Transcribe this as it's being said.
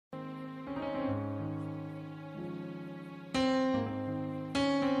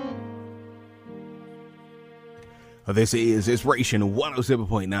This is Inspiration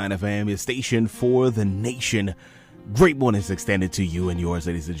 107.9 FM, your station for the nation. Great mornings extended to you and yours,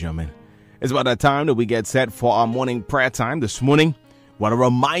 ladies and gentlemen. It's about that time that we get set for our morning prayer time this morning. I want to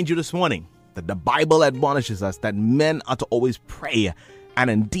remind you this morning that the Bible admonishes us that men are to always pray and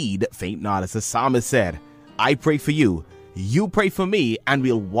indeed faint not. As the psalmist said, I pray for you, you pray for me, and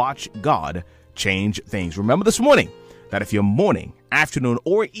we'll watch God change things. Remember this morning that if your morning, afternoon,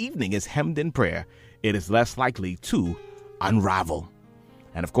 or evening is hemmed in prayer, it is less likely to unravel.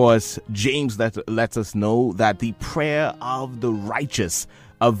 And of course, James lets us know that the prayer of the righteous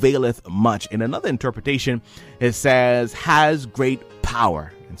availeth much. In another interpretation, it says, has great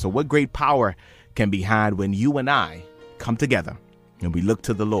power. And so what great power can be had when you and I come together and we look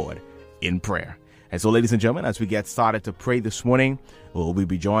to the Lord in prayer? And so, ladies and gentlemen, as we get started to pray this morning, we'll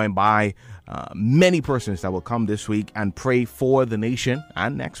be joined by many persons that will come this week and pray for the nation,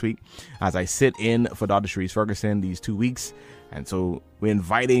 and next week as I sit in for Dr. Sharice Ferguson these 2 weeks. And so we're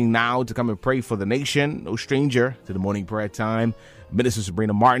inviting now to come and pray for the nation, no stranger to the morning prayer time, Minister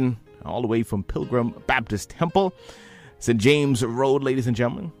Sabrina Martin, all the way from Pilgrim Baptist Temple, St. James Road, ladies and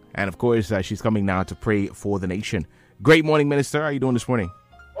gentlemen. And of course, she's coming now to pray for the nation. Great morning, Minister. How are you doing this morning?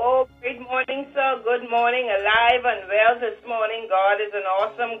 Good morning, sir. Good morning. Alive and well this morning. God is an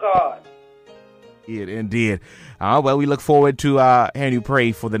awesome God. Indeed. Well, we look forward to hearing you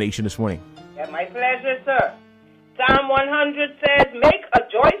pray for the nation this morning. Yeah, my pleasure, sir. Psalm 100 says, make a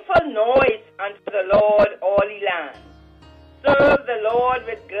joyful noise unto the Lord, all ye lands. Serve the Lord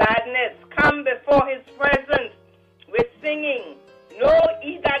with gladness. Come before his presence with singing. Know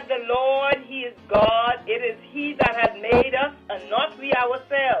ye that the Lord, he is God. It is he that hath made us, and not we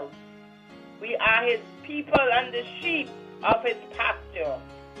ourselves. We are his people and the sheep of his pasture.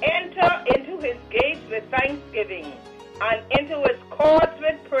 Enter into his gates with thanksgiving, and into his courts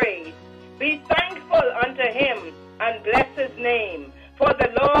with praise. Be thankful unto him, and bless his name. For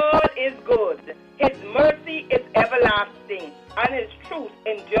the Lord is good. His mercy is everlasting, and his truth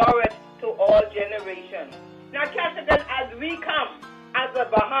endureth to all generations. Now, Keshagen, as we come, as the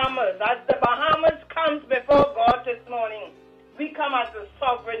Bahamas comes before God this morning, we come as a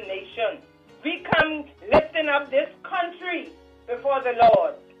sovereign nation. We come lifting up this country before the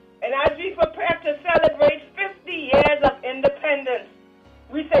Lord. And as we prepare to celebrate 50 years of independence,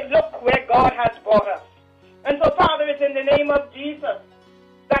 we say, look where God has brought us. And so, Father, it's in the name of Jesus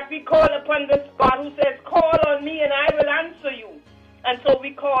that we call upon this God who says, call on me and I will answer you. And so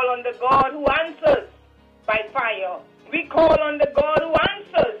we call on the God who answers by fire. We call on the God who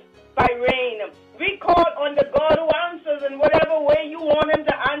answers by rain. We call on the God who answers in whatever way you want him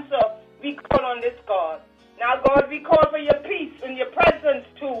to answer. We call on this God. Now, God, we call for your peace and your presence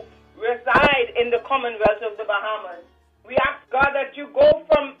to reside in the Commonwealth of the Bahamas. We ask, God, that you go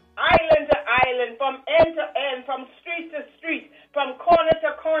from island to island, from end to end, from street to street, from corner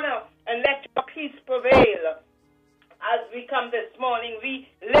to corner, and let your peace prevail. As we come this morning, we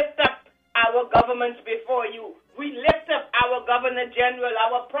lift up our government before you. We lift up our Governor General,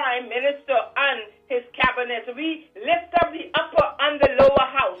 our Prime Minister, and his cabinet. We lift up the upper and the lower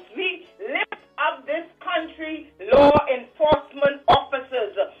house. We lift up this country law enforcement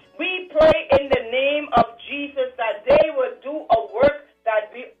officers. We pray in the name of Jesus that they will do a work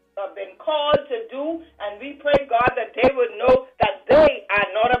that we have been called to do, and we pray, God, that they would know that they are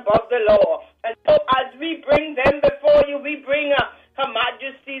not above the law. And so as we bring them before you, we bring Her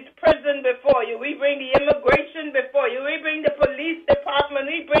Majesty's prison before you. We bring the immigration before you. We bring the police department.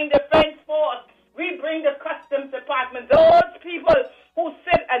 We bring the defense force. We bring the customs department. Those people who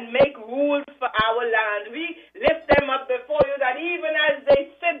sit and make rules for our land. We lift them up before you that even as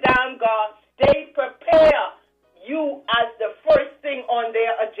they sit down, God, they prepare you as the first thing on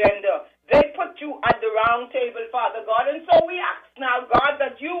their agenda. They put you at the round table, Father God. And so we ask now, God,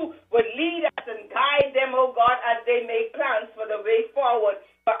 that you would lead us and guide them, oh God, as they make plans for the way forward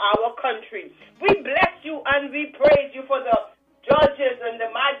for our country. We bless you and we praise you for the judges and the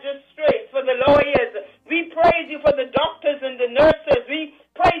magistrates, for the lawyers. We praise you for the doctors and the nurses. We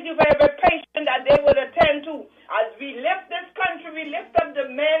praise you for every patient that they will attend to. As we lift this country, we lift up the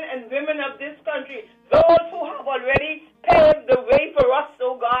men and women of this country, those who have already paved the way for us,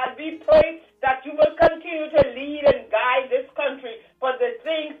 oh God. We pray that you will continue to lead and guide this country for the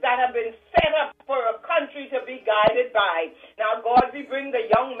things that have been set up for a country to be guided by. Now, God, we bring the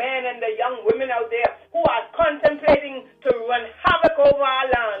young men and the young women out there who are contemplating to run havoc over our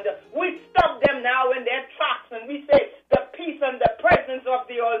land. We stop them now in their tracks and we say the peace and the presence of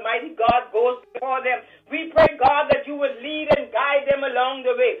the Almighty God goes before them. We pray, God, that you would lead and guide them along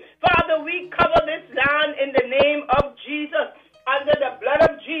the way. Father, we cover this land in the name of Jesus, under the blood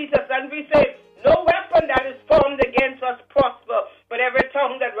of Jesus, and we say, no weapon that is formed against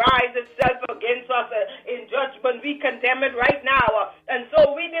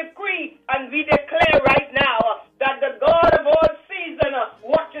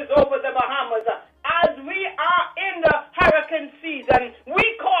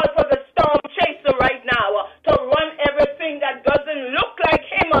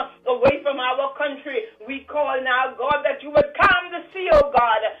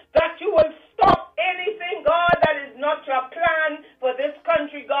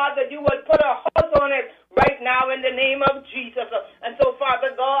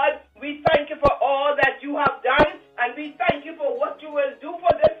God, we thank you for all that you have done, and we thank you for what you will do for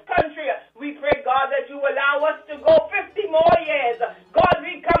this country. We pray, God, that you allow us to go 50 more years. God,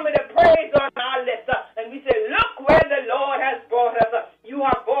 we come with a praise on our lips, and we say, look where the Lord has brought us. You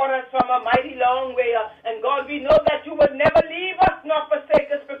have brought us from a mighty long way, and God, we know that you will never leave us nor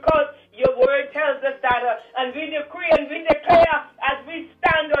forsake us, because your word tells us that, and we decree and we declare as we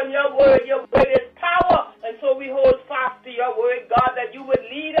stand on your word is power, and so we hold fast to your word, God, that you would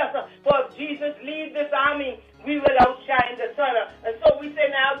lead us. For if Jesus leads this army, we will outshine the sun. And so we say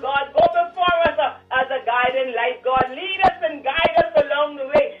now, God, go before us as a guiding light. God, lead us and guide us along the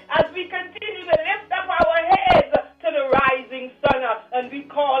way as we continue to lift up our heads to the rising sun. And we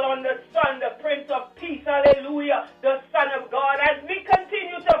call on the Son, the Prince of Peace, hallelujah, the Son of God. As we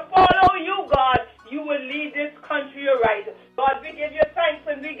continue to follow you, God, you will lead this country right. God, we give you thanks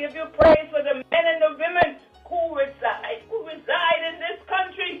and we give you praise for the men and the women who reside in this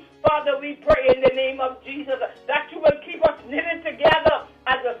country. Father, we pray in the name of Jesus that you will keep us knitted together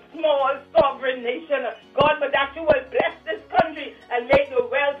as a small sovereign nation, God, but that you will bless this country and make the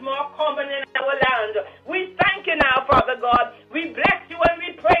wealth more common in our land. We thank you now, Father God. We bless you and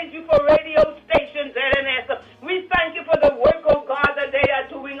we praise you for radio stations, ZNS. We thank you for the work, oh God, that they are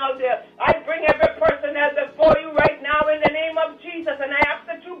doing out there. I bring every personnel before you right now in the name of Jesus, and I ask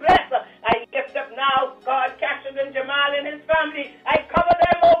that you bless. I lift up now, God, Keshagen, Jamal and his family. I cover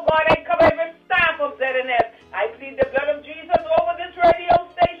them, oh God. I cover every staff of ZNS. I plead the blood of Jesus over this radio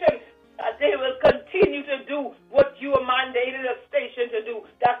station, that they will continue to do what you have mandated a station to do.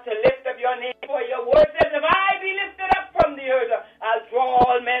 That's to lift up your name, for your word says, if I be lifted up from the earth, I'll draw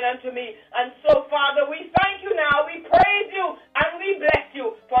all men unto me. And so, Father, we thank you now. We praise you and we bless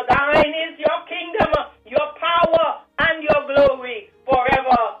you. For thine is your kingdom, your power, and your glory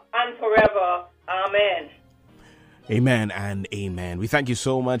forever and forever. Amen. Amen and amen. We thank you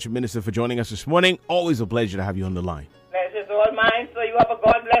so much, Minister, for joining us this morning. Always a pleasure to have you on the line. Pleasure's all mine, so you have a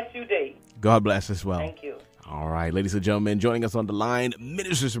God bless you day. God bless as well. Thank you. All right, ladies and gentlemen, joining us on the line,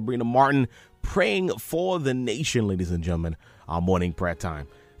 Minister Sabrina Martin, praying for the nation, ladies and gentlemen, our morning prayer time.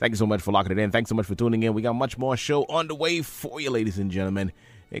 Thank you so much for locking it in. Thanks so much for tuning in. We got much more show on the way for you, ladies and gentlemen.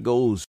 It goes.